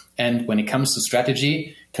general. And when it comes to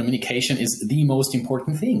strategy, communication is the most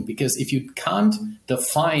important thing, because if you can't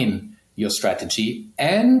define your strategy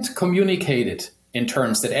and communicate it in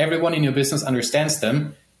terms that everyone in your business understands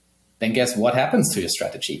them, then guess what happens to your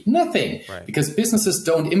strategy? Nothing, right? Because businesses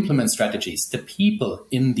don't implement strategies. The people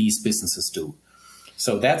in these businesses do.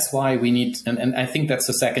 So that's why we need, and I think that's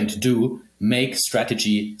the second to do, make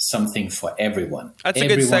strategy something for everyone. That's a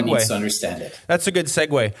good segue. Everyone needs to understand it. That's a good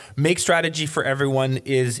segue. Make strategy for everyone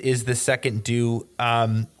is the second do.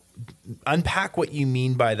 Unpack what you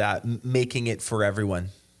mean by that, making it for everyone.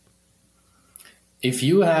 If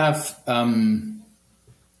you have,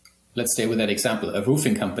 let's stay with that example, a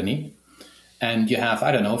roofing company, and you have,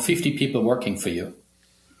 50 people working for you,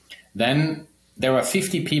 then there are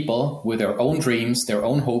 50 people with their own dreams, their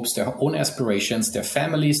own hopes, their own aspirations, their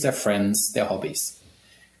families, their friends, their hobbies.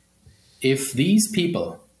 If these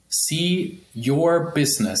people see your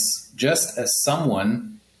business just as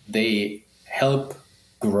someone they help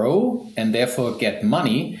grow and therefore get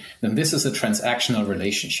money, then this is a transactional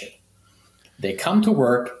relationship. They come to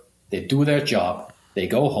work, they do their job, they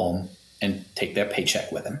go home and take their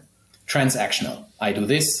paycheck with them. Transactional. I do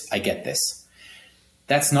this, I get this.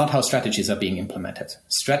 That's not how strategies are being implemented.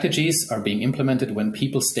 Strategies are being implemented when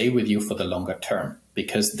people stay with you for the longer term,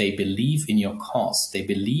 because they believe in your cause. They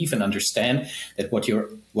believe and understand that what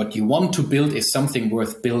you want to build is something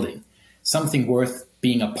worth building, something worth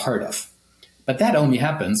being a part of. But that only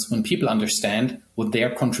happens when people understand what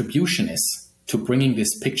their contribution is to bringing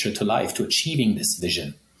this picture to life, to achieving this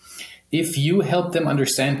vision. If you help them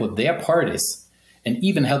understand what their part is, and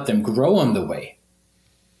even help them grow on the way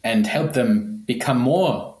and help them become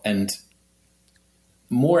more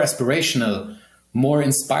aspirational, more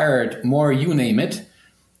inspired, more you name it,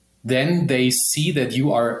 then they see that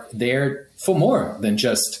you are there for more than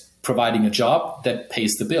just providing a job that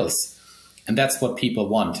pays the bills. And that's what people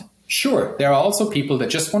want. Sure, there are also people that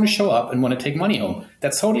just want to show up and want to take money home.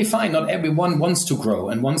 That's totally fine. Not everyone wants to grow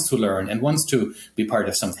and wants to learn and wants to be part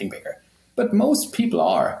of something bigger. But most people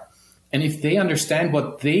are. And if they understand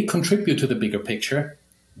what they contribute to the bigger picture,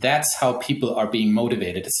 that's how people are being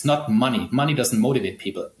motivated. It's not money. Money doesn't motivate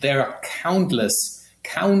people. There are countless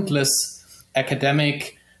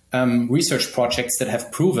academic research projects that have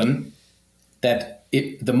proven that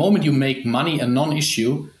the moment you make money a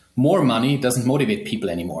non-issue, more money doesn't motivate people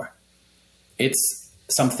anymore. It's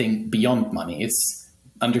something beyond money. It's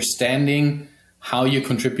understanding how you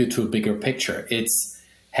contribute to a bigger picture. It's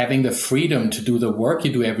having the freedom to do the work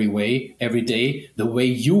you do every day, the way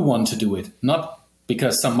you want to do it, not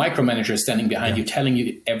because some micromanager is standing behind you telling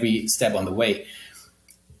you every step on the way.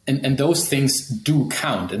 And those things do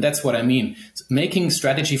count. And that's what I mean. Making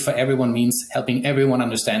strategy for everyone means helping everyone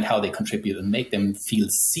understand how they contribute and make them feel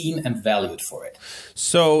seen and valued for it.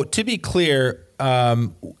 So to be clear,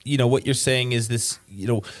 what you're saying is this,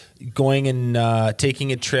 going and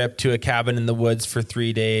taking a trip to a cabin in the woods for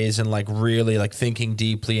 3 days and really thinking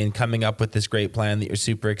deeply and coming up with this great plan that you're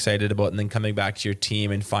super excited about, and then coming back to your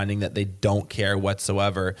team and finding that they don't care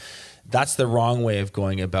whatsoever. That's the wrong way of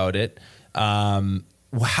going about it.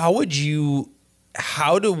 How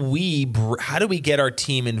do we get our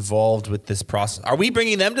team involved with this process? Are we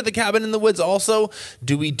bringing them to the cabin in the woods also?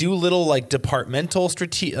 Do we do little departmental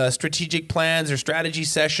strategic plans or strategy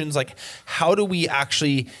sessions? How do we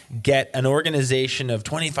actually get an organization of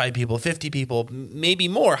 25 people, 50 people, maybe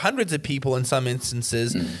more, hundreds of people in some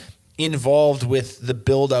instances involved with the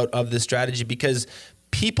build out of the strategy? Because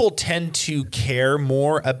people tend to care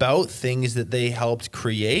more about things that they helped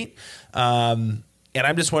create. And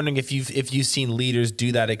I'm just wondering if you've seen leaders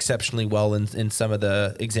do that exceptionally well in some of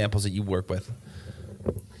the examples that you work with.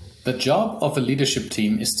 The job of a leadership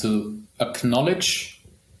team is to acknowledge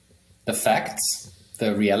the facts,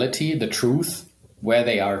 the reality, the truth, where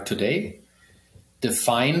they are today,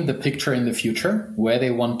 define the picture in the future, where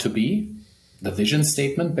they want to be, the vision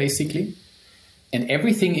statement basically, and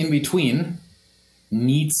everything in between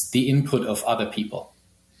needs the input of other people.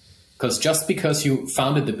 Because just because you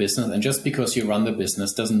founded the business and just because you run the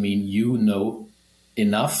business doesn't mean you know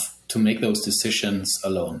enough to make those decisions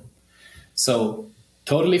alone. So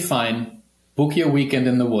totally fine. Book your weekend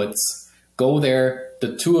in the woods. Go there,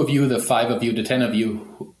 the 2 of you, the 5 of you, the 10 of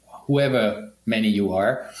you, whoever many you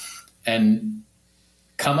are, and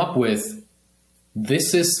come up with,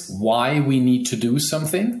 this is why we need to do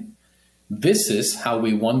something. This is how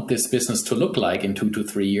we want this business to look like in 2 to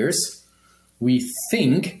 3 years. We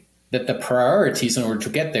think that the priorities in order to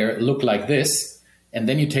get there look like this, and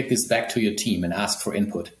then you take this back to your team and ask for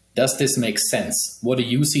input. Does this make sense? What do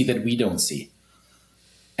you see that we don't see?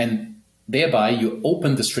 And thereby you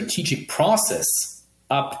open the strategic process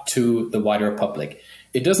up to the wider public.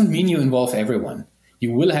 It doesn't mean you involve everyone.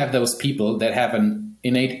 You will have those people that have an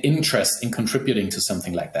innate interest in contributing to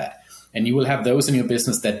something like that. And you will have those in your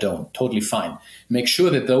business that don't. Totally fine. Make sure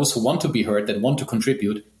that those who want to be heard, that want to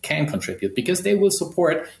contribute, can contribute, because they will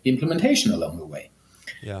support the implementation along the way.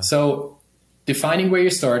 Yeah. So defining where you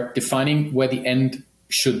start, defining where the end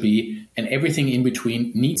should be, and everything in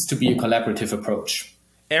between needs to be a collaborative approach.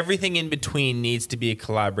 Everything in between needs to be a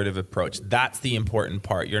collaborative approach. That's the important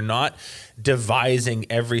part. You're not devising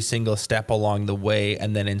every single step along the way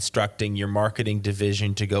and then instructing your marketing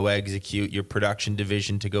division to go execute, your production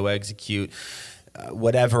division to go execute,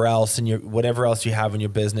 whatever else you have in your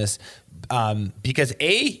business. Because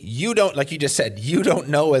you don't, like you just said, you don't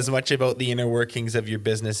know as much about the inner workings of your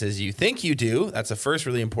business as you think you do. That's the first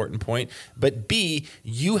really important point. But B,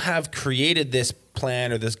 you have created this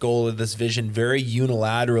plan or this goal or this vision very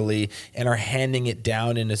unilaterally and are handing it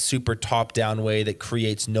down in a super top-down way that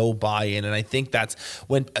creates no buy-in. And I think that's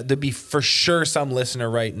when there'd be for sure some listener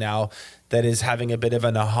right now that is having a bit of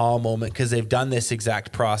an aha moment because they've done this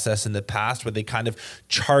exact process in the past where they kind of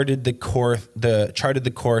charted the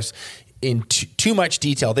course in too much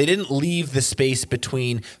detail. They didn't leave the space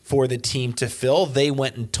between for the team to fill. They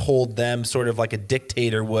went and told them sort of like a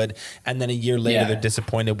dictator would, and then a year later they're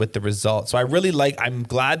disappointed with the result. So I'm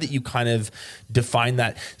glad that you kind of define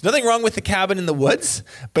that. There's nothing wrong with the cabin in the woods,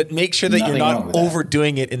 but make sure that you're not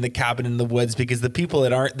overdoing it in the cabin in the woods, because the people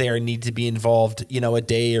that aren't there need to be involved, a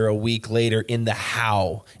day or a week later in the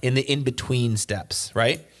how, in the in-between steps,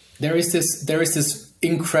 right? There is this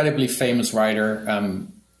incredibly famous writer,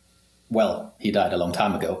 well, he died a long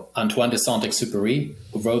time ago, Antoine de Saint-Exupéry,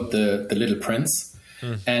 who wrote The Little Prince.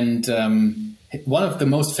 And one of the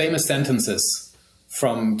most famous sentences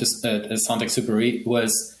from Saint-Exupéry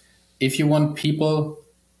was, if you want people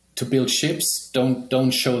to build ships,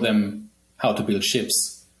 don't show them how to build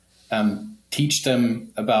ships. Teach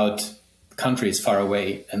them about countries far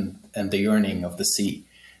away and the yearning of the sea.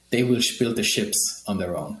 They will build the ships on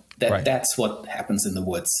their own. That's what happens in the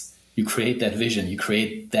woods. You create that vision, you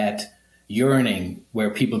create that yearning where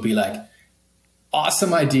people be like,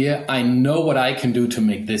 awesome idea. I know what I can do to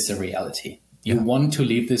make this a reality. You want to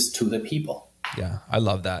leave this to the people. Yeah, I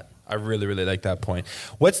love that. I really, really like that point.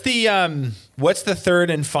 What's the third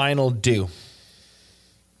and final do?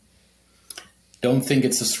 Don't think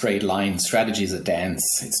it's a straight line. Strategy is a dance.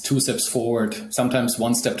 It's 2 steps forward, sometimes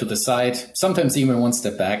 1 step to the side, sometimes even 1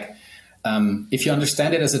 step back. If you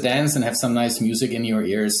understand it as a dance and have some nice music in your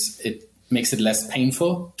ears, it makes it less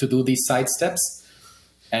painful to do these side steps.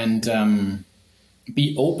 And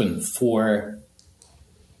be open for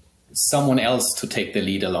someone else to take the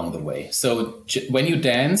lead along the way. So when you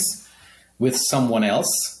dance with someone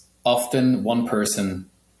else, often one person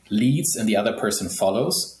leads and the other person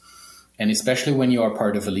follows. And especially when you are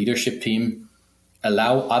part of a leadership team,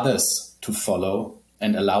 allow others to follow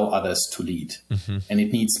and allow others to lead. And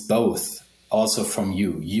it needs both also from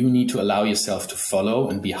you. You need to allow yourself to follow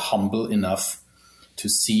and be humble enough to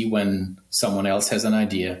see when someone else has an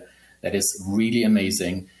idea that is really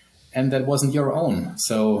amazing and that wasn't your own.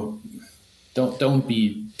 So don't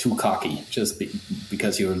be too cocky just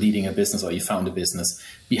because you're leading a business or you found a business.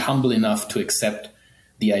 Be humble enough to accept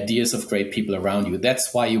the ideas of great people around you.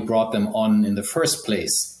 That's why you brought them on in the first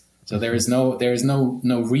place. So there is no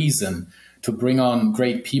reason to bring on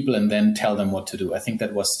great people and then tell them what to do. I think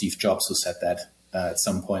that was Steve Jobs who said that at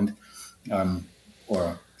some point,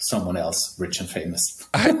 or someone else, rich and famous.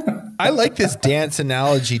 I like this dance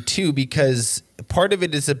analogy too, because part of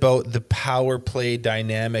it is about the power play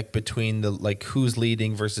dynamic between who's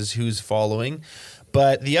leading versus who's following.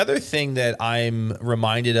 But the other thing that I'm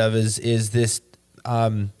reminded of is this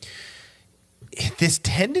this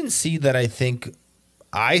tendency that I think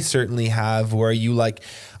I certainly have, where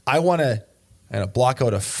I want to block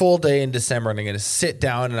out a full day in December and I'm going to sit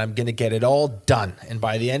down and I'm going to get it all done. And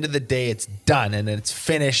by the end of the day, it's done and it's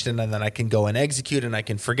finished. And then I can go and execute and I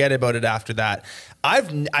can forget about it after that.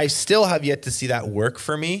 I still have yet to see that work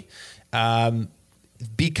for me.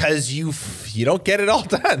 Because you don't get it all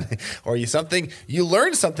done, or you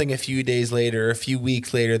learn something a few days later, a few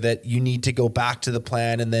weeks later, that you need to go back to the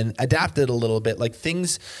plan and then adapt it a little bit. Like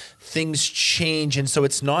things change, and so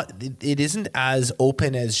it's not as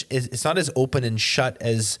open and shut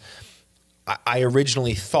as I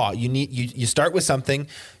originally thought. You start with something.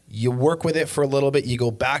 You work with it for a little bit. You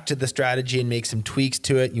go back to the strategy and make some tweaks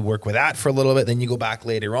to it. You work with that for a little bit. Then you go back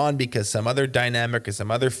later on because some other dynamic or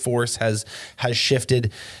some other force has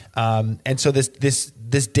shifted. And so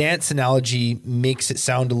this dance analogy makes it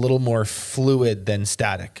sound a little more fluid than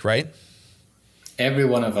static, right? Every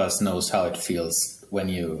one of us knows how it feels when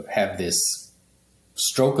you have this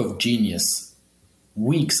stroke of genius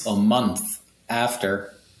weeks or months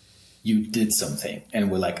after you did something.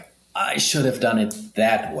 And we're like, I should have done it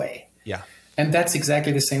that way. Yeah. And that's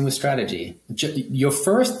exactly the same with strategy. Your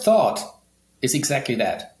first thought is exactly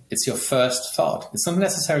that. It's your first thought. It's not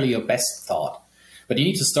necessarily your best thought, but you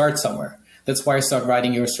need to start somewhere. That's why you start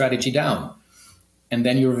writing your strategy down. And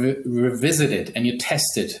then you revisit it and you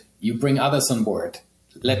test it. You bring others on board.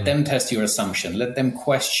 Let them test your assumption. Let them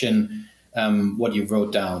question what you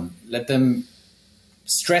wrote down. Let them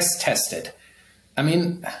stress test it. I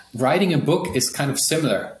mean, writing a book is kind of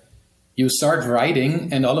similar. You start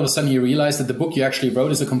writing and all of a sudden you realize that the book you actually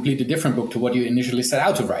wrote is a completely different book to what you initially set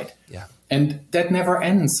out to write. Yeah. And that never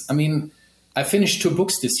ends. I mean, I finished 2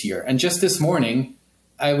 books this year, and just this morning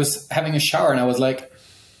I was having a shower and I was like,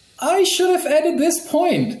 I should have added this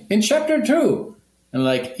point in chapter 2. And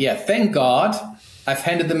thank God I've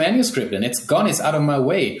handed the manuscript in. It's gone. It's out of my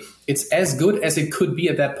way. It's as good as it could be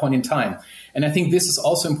at that point in time. And I think this is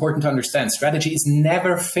also important to understand. Strategy is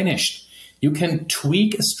never finished. You can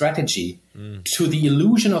tweak a strategy to the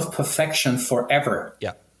illusion of perfection forever.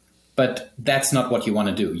 Yeah. But that's not what you want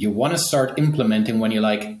to do. You want to start implementing when you're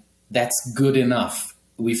like, that's good enough.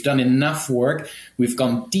 We've done enough work. We've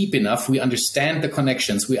gone deep enough. We understand the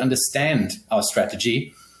connections. We understand our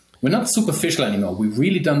strategy. We're not superficial anymore. We've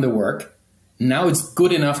really done the work. Now it's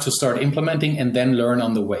good enough to start implementing and then learn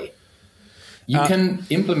on the way. You can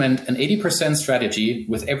implement an 80% strategy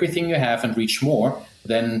with everything you have and reach more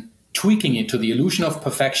than tweaking it to the illusion of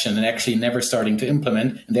perfection and actually never starting to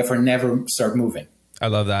implement and therefore never start moving. I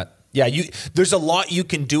love that. Yeah, there's a lot you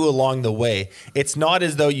can do along the way. It's not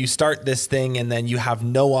as though you start this thing and then you have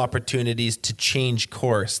no opportunities to change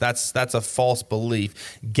course. That's a false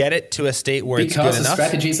belief. Get it to a state where it's good enough. Because a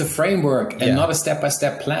strategy is a framework and not a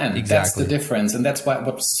step-by-step plan. Exactly. That's the difference. And that's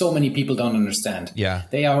what so many people don't understand. Yeah.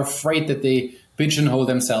 They are afraid that they pigeonhole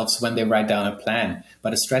themselves when they write down a plan.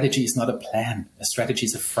 But a strategy is not a plan. A strategy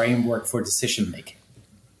is a framework for decision making.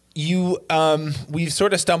 We've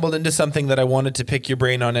sort of stumbled into something that I wanted to pick your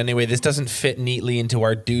brain on anyway. This doesn't fit neatly into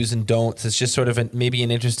our do's and don'ts. It's just sort of maybe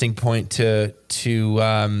an interesting point to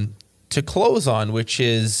close on, which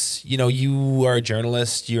is, you are a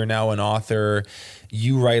journalist, you're now an author,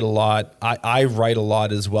 you write a lot. I write a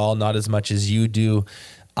lot as well, not as much as you do.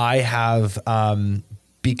 I have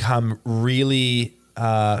become really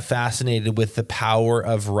fascinated with the power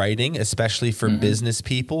of writing, especially for business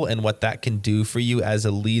people, and what that can do for you as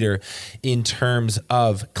a leader in terms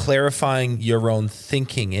of clarifying your own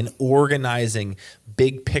thinking and organizing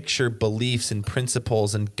big picture beliefs and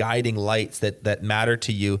principles and guiding lights that matter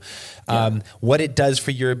to you. What it does for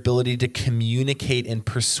your ability to communicate and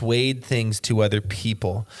persuade things to other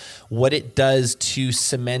people, what it does to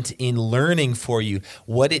cement in learning for you,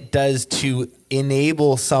 what it does to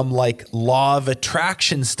enable some like law of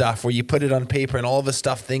attraction stuff where you put it on paper and all of a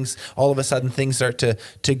sudden things start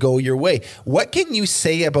to go your way. What can you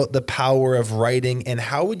say about the power of writing, and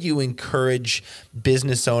how would you encourage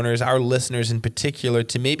business owners, our listeners in particular,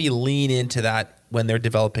 to maybe lean into that when they're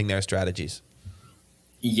developing their strategies?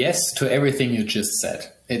 Yes, to everything you just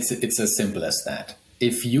said. It's as simple as that.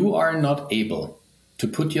 If you are not able to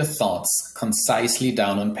put your thoughts concisely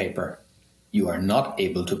down on paper, you are not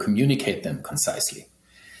able to communicate them concisely.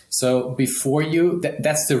 So before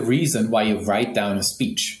that's the reason why you write down a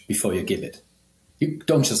speech before you give it. You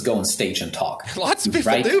don't just go on stage and talk. Lots of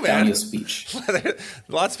people write do, down man. your speech.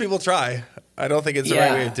 Lots of people try. I don't think it's the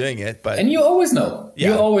right way of doing it, but and you always know. Yeah.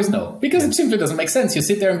 You always know, because it simply doesn't make sense. You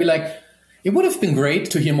sit there and be like, it would have been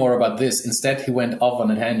great to hear more about this. Instead, he went off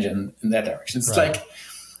on a tangent in that direction. It's like,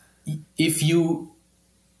 if you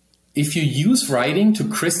use writing to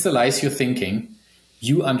crystallize your thinking,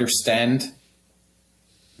 you understand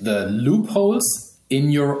the loopholes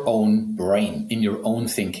in your own brain, in your own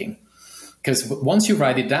thinking. Because once you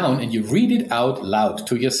write it down and you read it out loud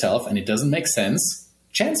to yourself and it doesn't make sense,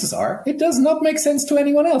 chances are it does not make sense to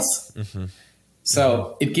anyone else.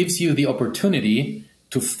 So it gives you the opportunity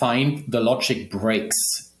to find the logic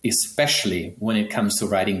breaks, especially when it comes to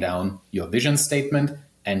writing down your vision statement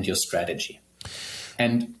and your strategy.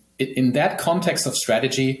 And in that context of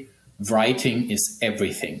strategy, writing is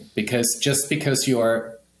everything. Because just because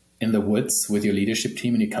you're in the woods with your leadership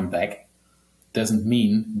team and you come back, doesn't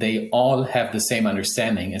mean they all have the same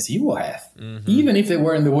understanding as you have, even if they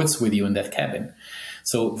were in the woods with you in that cabin.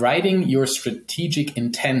 So writing your strategic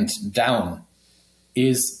intent down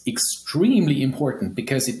is extremely important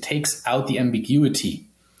because it takes out the ambiguity.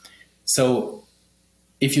 So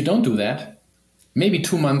if you don't do that, maybe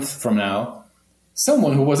 2 months from now,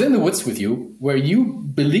 someone who was in the woods with you, where you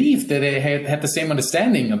believe that they had the same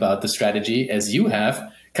understanding about the strategy as you have,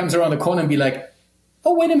 comes around the corner and be like,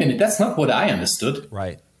 oh, wait a minute, that's not what I understood.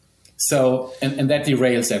 Right. So, and that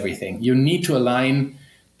derails everything. You need to align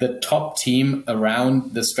the top team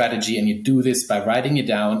around the strategy, and you do this by writing it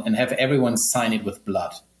down and have everyone sign it with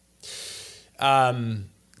blood.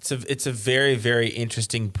 It's a very, very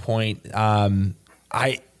interesting point.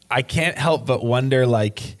 I can't help but wonder,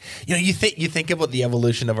 like, you think about the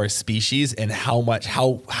evolution of our species and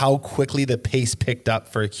how quickly the pace picked up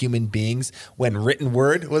for human beings when written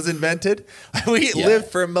word was invented. We lived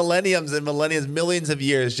for millenniums and millenniums, millions of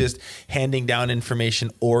years, just handing down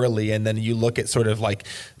information orally. And then you look at sort of like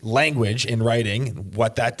language in writing,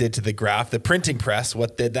 what that did to the graph, the printing press,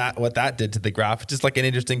 what that did to the graph. Just like an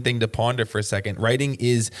interesting thing to ponder for a second. Writing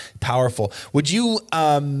is powerful. Would you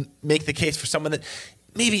make the case for someone that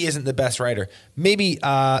maybe isn't the best writer, maybe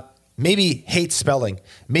hates spelling,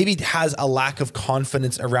 maybe has a lack of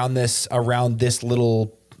confidence around this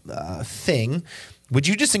little thing? Would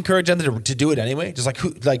you just encourage them to do it anyway?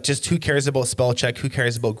 Who cares about spell check? Who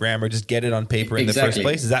cares about grammar? Just get it on paper in the first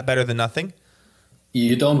place. Is that better than nothing?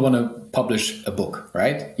 You don't want to publish a book,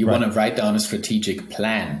 right? You want to write down a strategic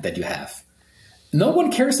plan that you have. No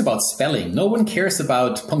one cares about spelling. No one cares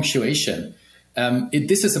about punctuation.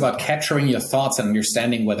 This is about capturing your thoughts and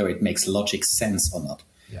understanding whether it makes logic sense or not.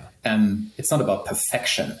 Yeah. It's not about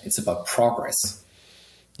perfection. It's about progress.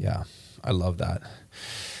 Yeah, I love that.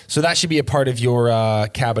 So that should be a part of your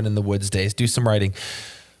cabin in the woods days. Do some writing.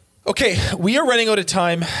 Okay, we are running out of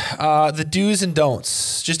time. The do's and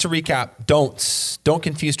don'ts. Just to recap, don'ts. Don't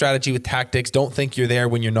confuse strategy with tactics. Don't think you're there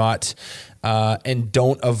when you're not. And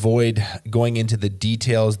don't avoid going into the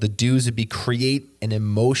details. The do's would be create an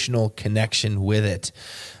emotional connection with it.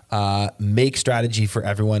 Make strategy for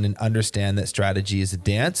everyone and understand that strategy is a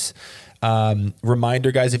dance.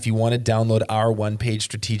 Reminder, guys, if you want to download our one-page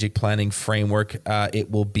strategic planning framework,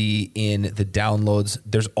 it will be in the downloads.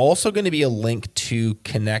 There's also going to be a link to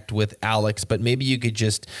connect with Alex, but maybe you could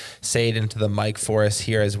just say it into the mic for us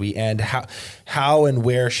here as we end. How and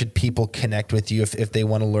where should people connect with you if they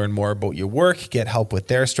want to learn more about your work, get help with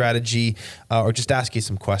their strategy, or just ask you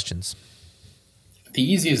some questions? The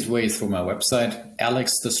easiest way is through my website,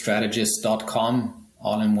 alexthestrategist.com,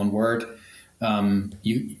 all in one word.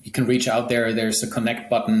 You can reach out there. There's a connect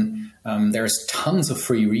button. There's tons of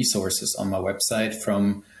free resources on my website,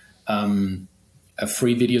 from a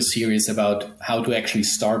free video series about how to actually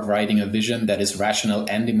start writing a vision that is rational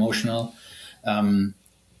and emotional, and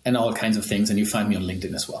all kinds of things. And you find me on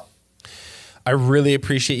LinkedIn as well. I really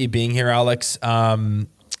appreciate you being here, Alex.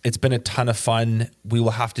 It's been a ton of fun. We will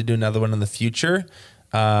have to do another one in the future.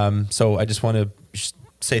 So I just want to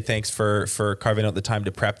say thanks for carving out the time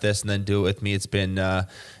to prep this and then do it with me. It's been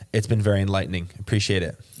very enlightening. Appreciate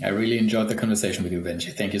it. I really enjoyed the conversation with you,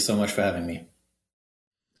 Benji. Thank you so much for having me.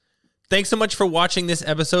 Thanks so much for watching this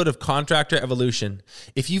episode of Contractor Evolution.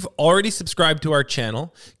 If you've already subscribed to our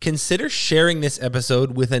channel, consider sharing this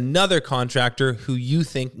episode with another contractor who you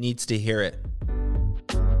think needs to hear it.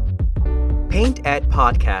 Paint Ed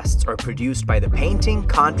podcasts are produced by the Painting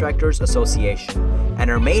Contractors Association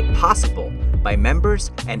and are made possible by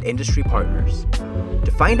members and industry partners.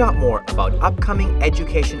 To find out more about upcoming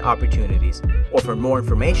education opportunities or for more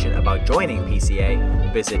information about joining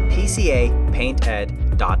PCA, visit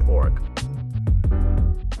pcapainted.org.